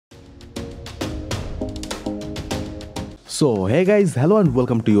So hey guys, hello and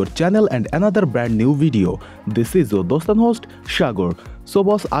welcome to your channel and another brand new video. This is your दोस्त and host Sagar. So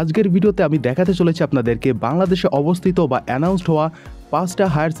boss, আজকের ভিডিওতে আমি দেখাতে চলেছি আপনাদেরকে বাংলাদেশে অবস্থিত বা অ্যানাউন্সড হওয়া 5টা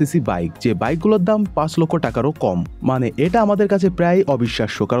হায়ার সিসি বাইক, যে বাইকগুলোর দাম 5 লক্ষ টাকারও কম। মানে এটা আমাদের কাছে প্রায়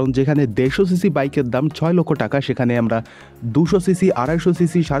অবিশ্বাস্য, কারণ যেখানে 150 সিসি বাইকের দাম 6 লক্ষ টাকা, সেখানে আমরা 200 সিসি, 250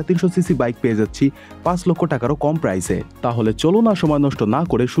 সিসি, 350 সিসি বাইক পেয়ে যাচ্ছি 5 লক্ষ টাকারও কম প্রাইসে। তাহলে চলুন না সময় নষ্ট না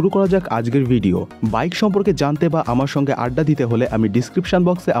করে শুরু করা যাক আজকের ভিডিও। বাইক সম্পর্কে জানতে বা আমার সঙ্গে আড্ডা দিতে হলে আমি ডিসক্রিপশন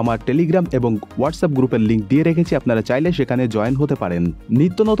বক্সে আমার টেলিগ্রাম এবং হোয়াটসঅ্যাপ গ্রুপের লিঙ্ক দিয়ে রেখেছি, আপনারা চাইলে সেখানে জয়েন হতে পারেন।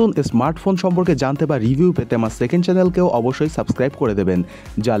 নিত্য নতুন স্মার্টফোন সম্পর্কে জানতে বা রিভিউ পেতে আমার সেকেন্ড চ্যানেলকেও অবশ্যই সাবস্ক্রাইব করে দেবেন,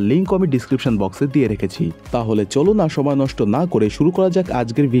 যার লিঙ্ক আমি ডিসক্রিপশন বক্সে দিয়ে রেখেছি। তাহলে চলুন না সময় নষ্ট না করে শুরু করা যাক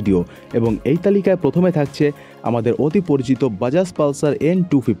আজকের ভিডিও। এবং এই তালিকায় প্রথমে থাকছে আমাদের অতি পরিচিত বাজাজ পালসার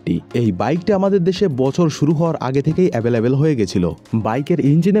N250। এই বাইকটা আমাদের দেশে বছর শুরু হওয়ার আগে থেকেই অ্যাভেলেবেল হয়ে গেছিল। বাইকের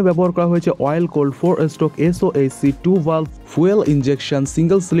ইঞ্জিনে ব্যবহার করা হয়েছে oil cold 4 stroke SOHC 2 valve fuel injection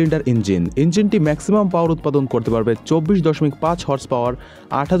single cylinder engine. ইঞ্জিনটি maximum power উৎপাদন করতে পারবে 24.5 horse power,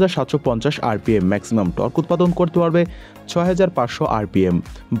 8750 RPM। Maximum torque উৎপাদন করতে পারবে 6500 RPM।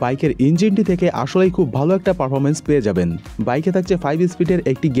 বাইকের ইঞ্জিনটি থেকে আসলেই খুব ভালো একটা পারফরমেন্স পেয়ে যাবেন। বাইকে থাকছে 5 স্পিডের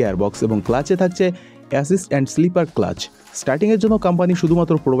একটি গিয়ার বক্স এবং ক্লাচে থাকছে অ্যাসিস্ট অ্যান্ড স্লিপার ক্লাচ। স্টার্টিংয়ের জন্য কোম্পানি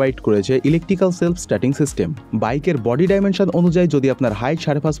শুধুমাত্র প্রোভাইড করেছে ইলেকট্রিক্যাল সেলফ স্টার্টিং সিস্টেম। বাইকের বডি ডাইমেনশন অনুযায়ী যদি আপনার হাইট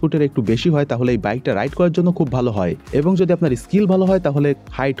 5.5 ফুটের একটু বেশি হয় তাহলে এই বাইকটা রাইড করার জন্য খুব ভালো হয়, এবং যদি আপনার স্কিল ভালো হয় তাহলে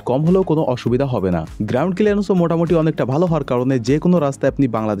হাইট কম হলেও কোনো অসুবিধা হবে না। গ্রাউন্ড ক্লিয়ারেন্সও মোটামুটি অনেকটা ভালো হওয়ার কারণে যে কোনো রাস্তায় আপনি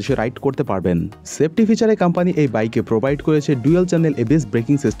বাংলাদেশে রাইড করতে পারবেন। সেফটি ফিচারে কোম্পানি এই বাইকে প্রোভাইড করেছে dual channel ABS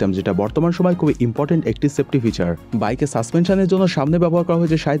braking system, যেটা বর্তমান সময় খুবই ইম্পর্টেন্ট একটি সেফটি ফিচার। বাইকে সাসপেনশনের জন্য সামনে ব্যবহার করা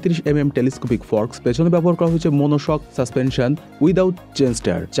হয়েছে 37 mm টেলিস্কোপিক ফর্কস, পেছনে ব্যবহার করা হয়েছে monoshock suspension without chain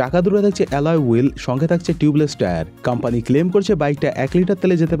star. চাকা দূরে থাকছে অ্যালয় হুইল, সঙ্গে থাকছে টিউবলেস টায়ার। কোম্পানি ক্লেম করছে বাইকটা 1 লিটার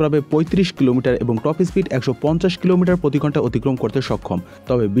তেলে যেতে পারবে 35 কিলোমিটার এবং টপ স্পিড 150 কিলোমিটার প্রতি ঘন্টা অতিক্রম করতে সক্ষম।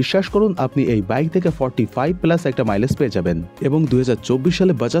 তবে বিশ্বাস করুন, আপনি এই বাইক থেকে 45 প্লাস একটা মাইলেজ পেয়ে যাবেন। এবং 2024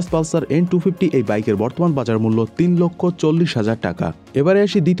 সালে বাজাজ পালসার N250 এই বাইকের বর্তমান বাজার মূল্য 3,40,000 টাকা। এবারে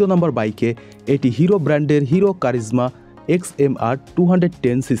আসি দ্বিতীয় নম্বর বাইকে। এটি হিরো ব্র্যান্ডের hero charisma XMR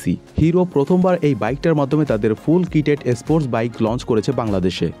 210cc। Hero প্রথমবার এই বাইকটার মাধ্যমে তাদের ফুল কিটেড স্পোর্টস বাইক লঞ্চ করেছে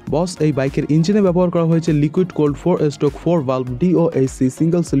বাংলাদেশে। বস, এই বাইকের ইঞ্জিনে ব্যবহার করা হয়েছে liquid cold 4 stroke 4 valve DOHC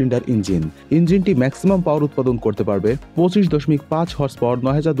single cylinder engine. ইঞ্জিনটি maximum power উৎপাদন করতে পারবে 25.5 horse power,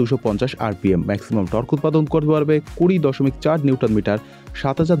 9250 RPM। Maximum torque উৎপাদন করতে পারবে 20.4 Newton metre,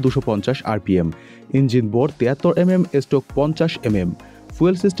 7250 RPM। Engine bore 73 mm stroke 50 mm।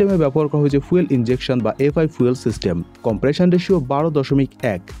 Fuel সিস্টেমে ব্যবহার করা হয়েছে ফুয়েল ইনজেকশন বা FI fuel system. Compression ratio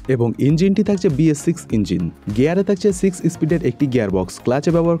 12.1 এবং ইঞ্জিনটি থাকছে BS6 ইঞ্জিন। গিয়ারে থাকছে 6 স্পিডের একটি গিয়ার বক্স।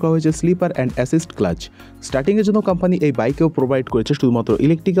 ক্লাচে ব্যবহার করা হয়েছে স্লিপার অ্যান্ড অ্যাসিস্ট ক্লাচ। স্টার্টিংয়ের জন্য কোম্পানি এই বাইকেও প্রোভাইড করেছে শুধুমাত্র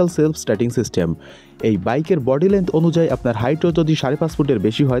ইলেকট্রিক্যাল সেলফ স্টার্টিং সিস্টেম। এই বাইকের বডি লেন্থ অনুযায়ী আপনার হাইটও যদি 5.5 ফুটের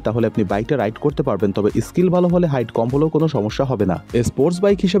বেশি হয় তাহলে আপনি বাইকটা রাইড করতে পারবেন, তবে স্কিল ভালো হলে হাইট কম হলেও কোনো সমস্যা হবে না। স্পোর্টস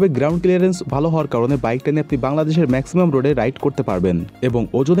বাইক হিসেবে গ্রাউন্ড ক্লিয়ারেন্স ভালো হওয়ার কারণে বাইকটা নিয়ে আপনি বাংলাদেশের ম্যাক্সিমাম রোডে রাইড করতে পারবেন, এবং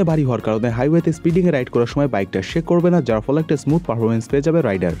ওজনে ভারী হওয়ার কারণে হাইওয়েতে স্পিডিংয়ে রাইড করার সময় বাইকটা শেক করবে না, যার ফলে একটা স্মুথ পারফরমেন্স পেয়ে যাবে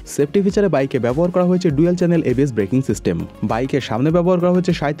রাইডার। সেফটি ফিচারে বাইকে ব্যবহার করা হয়েছে dual channel ABS braking system. বাইকের সামনে ব্যবহার করা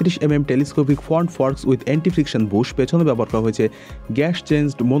হয়েছে 37 mm telescopic front forks with anti friction Bush. পেছনে ব্যবহার করা হয়েছে gas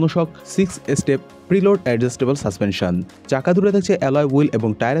changed monoshock 6 step preload adjustable suspension. চাকা দূরে থাকছে অ্যালয় হুইল এবং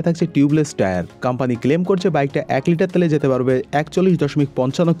টায়ারে থাকছে টিউবলেস টায়ার। কোম্পানি ক্লেম করছে বাইকটা 1 লিটার তেলে যেতে পারবে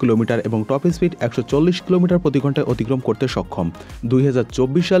 41.55 কিলোমিটার এবং টপ স্পিড 140 কিলোমিটার প্রতি ঘন্টায় অতিক্রম করতে সক্ষম।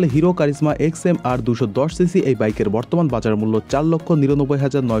 2024 সালে হিরো কারিজমা XMR 210cc এই বাইকের বর্তমান বাজার মূল্য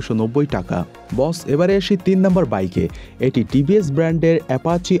 4,99,990 টাকা। বস, এবারে আসি 3 নম্বর বাইকে। এটি TVS ব্র্যান্ডের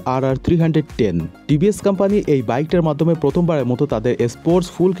অ্যাপাচি RR 310। TVS কোম্পানি এই বাইকটার মাধ্যমে প্রথমবারের মতো তাদের স্পোর্টস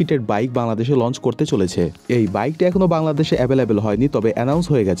ফুল কিটেড বাইক বাংলাদেশে লঞ্চ করতে চলেছে। এই বাইকটা এখনো বাংলাদেশে অ্যাভেলেবেল হয়নি, তবে অ্যানাউন্স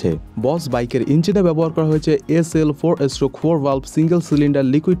হয়ে গেছে। বস, বাইকের ইঞ্জিনে ব্যবহার করা হয়েছে SL 4 stroke 4 valve single cylinder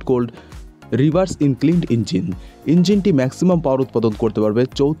liquid cold reverse ইনক্লিনড engine. ইঞ্জিনটি maximum power উৎপাদন করতে পারবে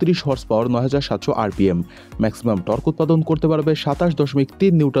 34 horse power, 9700 RPM। Maximum torque উৎপাদন করতে পারবে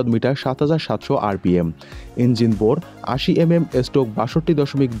 27.3 Newton metre, 7700 RPM। Engine bore 80 mm stroke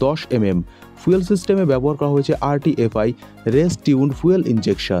 62.10 mm। Fuel সিস্টেমে ব্যবহার করা হয়েছে RTFI race tuned fuel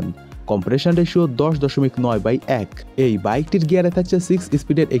injection. Compression ratio 10.9/1। এই বাইকটির গিয়ারে থাকছে 6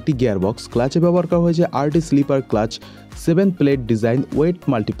 স্পিডের একটি গিয়ার বক্স। ক্লাচে ব্যবহার করা হয়েছে RT slipper clutch 7 plate design wait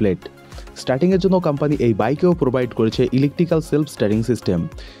multiplate. স্টার্টিংয়ের জন্য কোম্পানি এই বাইকেও প্রোভাইড করেছে electrical self starting system.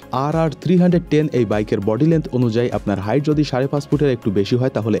 RR310 এই বাইকের বডি লেন্থ অনুযায়ী আপনার হাইট যদি 5.5 ফুটের একটু বেশি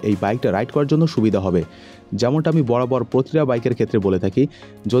হয় তাহলে এই বাইকটা রাইড করার জন্য সুবিধা হবে। যেমনটা আমি বরাবর প্রতিটা বাইকের ক্ষেত্রে বলে থাকি,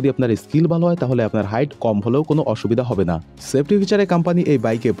 যদি আপনার স্কিল ভালো হয় তাহলে আপনার হাইট কম হলেও কোনো অসুবিধা হবে না। সেফটি ফিচারে কোম্পানি এই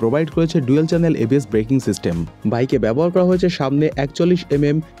বাইকে প্রোভাইড করেছে dual channel ABS braking system. বাইকে ব্যবহার করা হয়েছে সামনে 41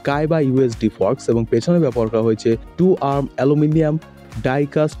 mm কাই বা USD ফর্কস এবং পেছনে ব্যবহার করা হয়েছে 2 arm aluminium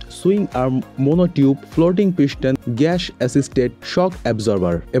die-cast swing arm মোনোটিউব floating piston gas assisted shock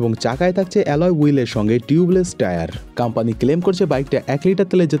absorber এবং চাকায় থাকছে অ্যালয় হুইলের সঙ্গে টিউবলেস টায়ার। কোম্পানি ক্লেম করছে বাইকটা 1 লিটার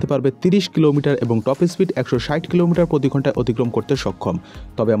তেলে যেতে পারবে 30 কিলোমিটার এবং টপ স্পিড 160 কিলোমিটার প্রতি ঘন্টায় অতিক্রম করতে সক্ষম।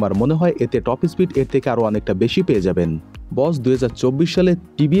 তবে আমার মনে হয় এতে টপ স্পিড এর থেকে আরও অনেকটা বেশি পেয়ে যাবেন। বস 2024 সালে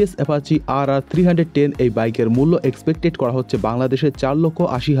টিভিএস অ্যাপাচি RR310 এই বাইকের মূল্য এক্সপেক্টেড করা হচ্ছে বাংলাদেশে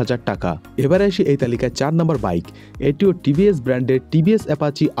 4,80,000 টাকা। এবারে আসি এই তালিকায় 4 নম্বর বাইক, এটিও টিভিএস ব্র্যান্ডের টিভিএস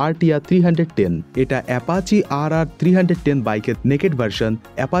অ্যাপাচি RTR 310। এটা অ্যাপাচি RR310 বাইকের নেকেড ভার্সন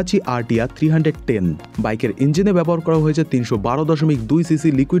অ্যাপাচি RTR 310। বাইকের ইঞ্জিনে ব্যবহার করা হয়েছে 312.2 CC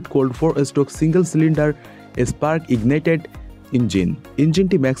liquid cold 4 stroke single cylinder spark ignited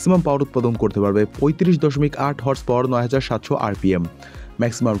ইঞ্জিনটি maximum power উৎপাদন করতে পারবে 35.8 horse power 9700 RPM।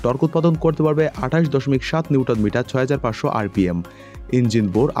 Maximum torque উৎপাদন করতে পারবে 28.7 Newton metre 6500 RPM। Engine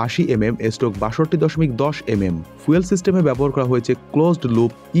bore 80 mm stroke 62.10 mm। Fuel সিস্টেমে ব্যবহার করা হয়েছে closed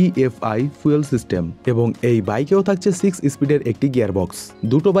loop EFI fuel system এবং এই বাইকেও থাকছে 6 স্পিডের একটি গিয়ারবক্স।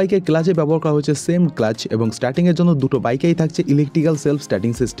 দুটো বাইকের ক্লাচে ব্যবহার করা হয়েছে সেম ক্লাচ এবং স্টার্টিংয়ের জন্য দুটো বাইকেই থাকছে ইলেকট্রিক্যাল সেলফ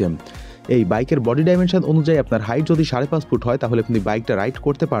স্টার্টিং সিস্টেম। এই বাইকের বডি ডাইমেনশন অনুযায়ী আপনার হাইট যদি 5.5 ফুট হয় তাহলে আপনি বাইকটা রাইড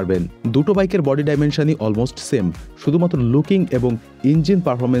করতে পারবেন। দুটো বাইকের বডি ডাইমেনশনই অলমোস্ট সেম, শুধুমাত্র লুকিং এবং ইঞ্জিন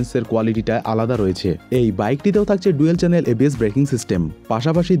পারফরমেন্সের কোয়ালিটিটা আলাদা রয়েছে। এই বাইকটিতেও থাকছে dual channel ABS braking system.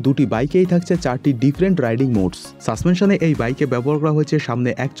 পাশাপাশি দুটি বাইকেই থাকছে 4টি ডিফারেন্ট রাইডিং মোডস। সাসপেনশনে এই বাইকে ব্যবহার করা হয়েছে সামনে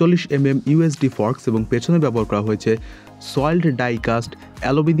 41 mm USD ফর্কস এবং পেছনে ব্যবহার করা হয়েছে সয়েলড die-cast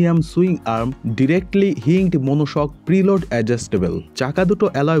aluminium swing arm directly হিংড monoshock preload adjustable. চাকা দুটো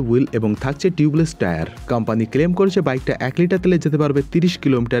অ্যালয় হুইল এবং থাকছে টিউবলেস টায়ার। কোম্পানি ক্লেম করেছে বাইকটা 1 লিটার তেলে যেতে পারবে 30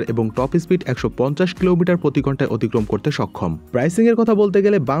 কিলোমিটার এবং টপ স্পিড 150 কিলোমিটার প্রতি ঘন্টায় অতিক্রম করতে সক্ষম। প্রাইসিং এর কথা বলতে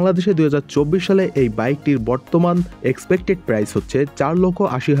গেলে বাংলাদেশে 2024 সালে এই বাইকটির বর্তমান এক্সপেক্টেড প্রাইস হচ্ছে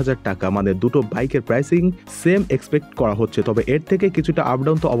 4,80,000 টাকা। মানে দুটো বাইকের প্রাইসিং সেম এক্সপেক্ট করা হচ্ছে, তবে এর থেকে কিছুটা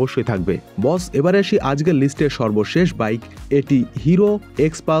আপডাউন তো অবশ্যই থাকবে। বস এবারে আসি আজকের লিস্টের সর্বশেষ বাইক, এটি হিরো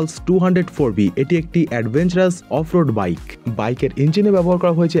এক্সপালস 204B। এটি একটি অ্যাডভেঞ্চারাস অফরোড বাইক। বাইকের ইঞ্জিনে ব্যবহার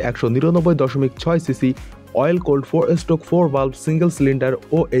করা হয়েছে 199.6 CC oil cold 4 stroke 4 valve single cylinder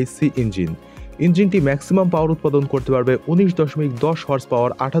OHC ইঞ্জিনটি maximum power উৎপাদন করতে পারবে 19.10 horse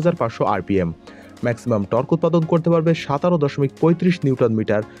power 8500 RPM। Maximum torque উৎপাদন করতে পারবে 17.35 Newton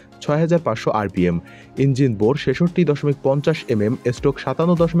metre 6500 RPM। Engine bore 66.50 mm stroke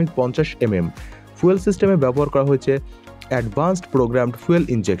 57.50 mm। Fuel সিস্টেমে ব্যবহার করা হয়েছে advanced programmed fuel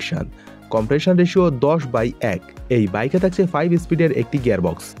injection. Compression ratio 10/1। এই বাইকে থাকছে 5 স্পিডের একটি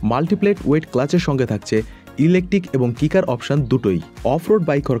গিয়ারবক্স। মাল্টিপ্লেট ওয়েট ক্লাচের সঙ্গে থাকছে ইলেকট্রিক এবং কিকার অপশন দুটোই। অফ রোড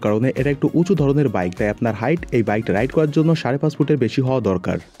বাইক হওয়ার কারণে এটা একটু উঁচু ধরনের বাইক, তাই আপনার হাইট এই বাইকটা রাইড করার জন্য 5.5 ফুটের বেশি হওয়া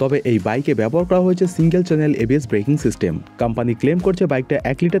দরকার। তবে এই বাইকে ব্যবহার করা হয়েছে single channel ABS braking system. Company claim করছে বাইকটা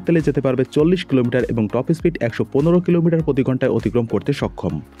 1 লিটার তেলে যেতে পারবে 40 কিলোমিটার এবং টপ স্পিড 115 কিলোমিটার প্রতি ঘন্টায় অতিক্রম করতে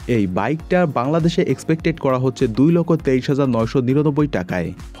সক্ষম। এই বাইকটা বাংলাদেশে এক্সপেক্টেড করা হচ্ছে 2,23,999 টাকায়।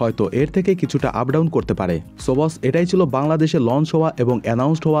 হয়তো এর থেকে কিছুটা আপ ডাউন করতে পারে। সো বস এটাই ছিল বাংলাদেশে লঞ্চ হওয়া এবং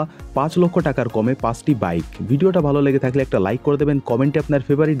অ্যানাউন্সড হওয়া 5 লক্ষ টাকার কমে 5টি বাইক। ভিডিওটা ভালো লেগে থাকলে একটা লাইক করে দেবেন, কমেন্টে আপনার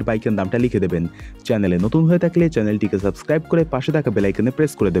ফেভারিট বাইকের নামটা লিখে দেবেন। চ্যানেলে নতুন হয়ে থাকলে চ্যানেলটিকে সাবস্ক্রাইব করে পাশে থাকা বেল আইকনে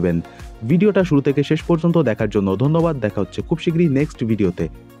প্রেস করে দেবেন। ভিডিওটা শুরু থেকে শেষ পর্যন্ত দেখার জন্য ধন্যবাদ। দেখা হচ্ছে খুব শীঘ্রই নেক্সট ভিডিওতে।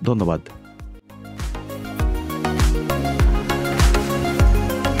 ধন্যবাদ।